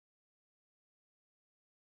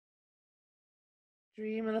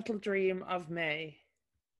Dream a little dream of me.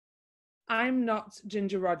 I'm not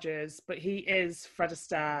Ginger Rogers, but he is Fred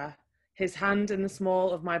Astaire, his hand in the small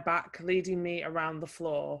of my back leading me around the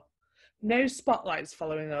floor. No spotlights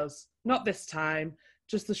following us, not this time,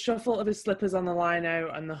 just the shuffle of his slippers on the lino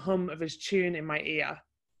and the hum of his tune in my ear.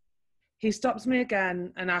 He stops me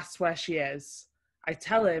again and asks where she is. I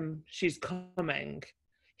tell him she's coming.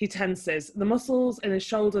 He tenses. The muscles in his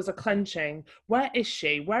shoulders are clenching. Where is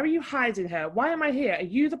she? Where are you hiding her? Why am I here? Are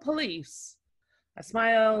you the police? I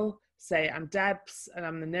smile, say I'm Debz and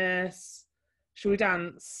I'm the nurse. Shall we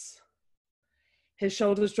dance? His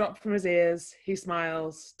shoulders drop from his ears. He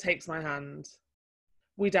smiles, takes my hand.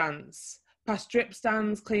 We dance. Past drip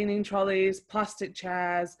stands, cleaning trolleys, plastic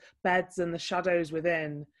chairs, beds and the shadows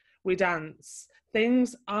within. We dance.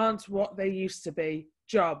 Things aren't what they used to be.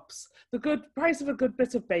 Jobs, the good price of a good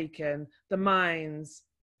bit of bacon, the mines,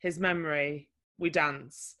 his memory. We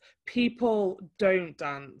dance. People don't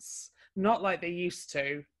dance, not like they used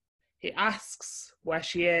to. He asks where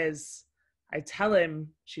she is. I tell him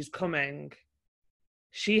she's coming.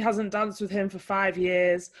 She hasn't danced with him for 5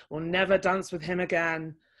 years, will never dance with him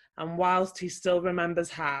again, and whilst he still remembers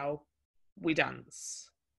how, we dance.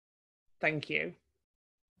 Thank you.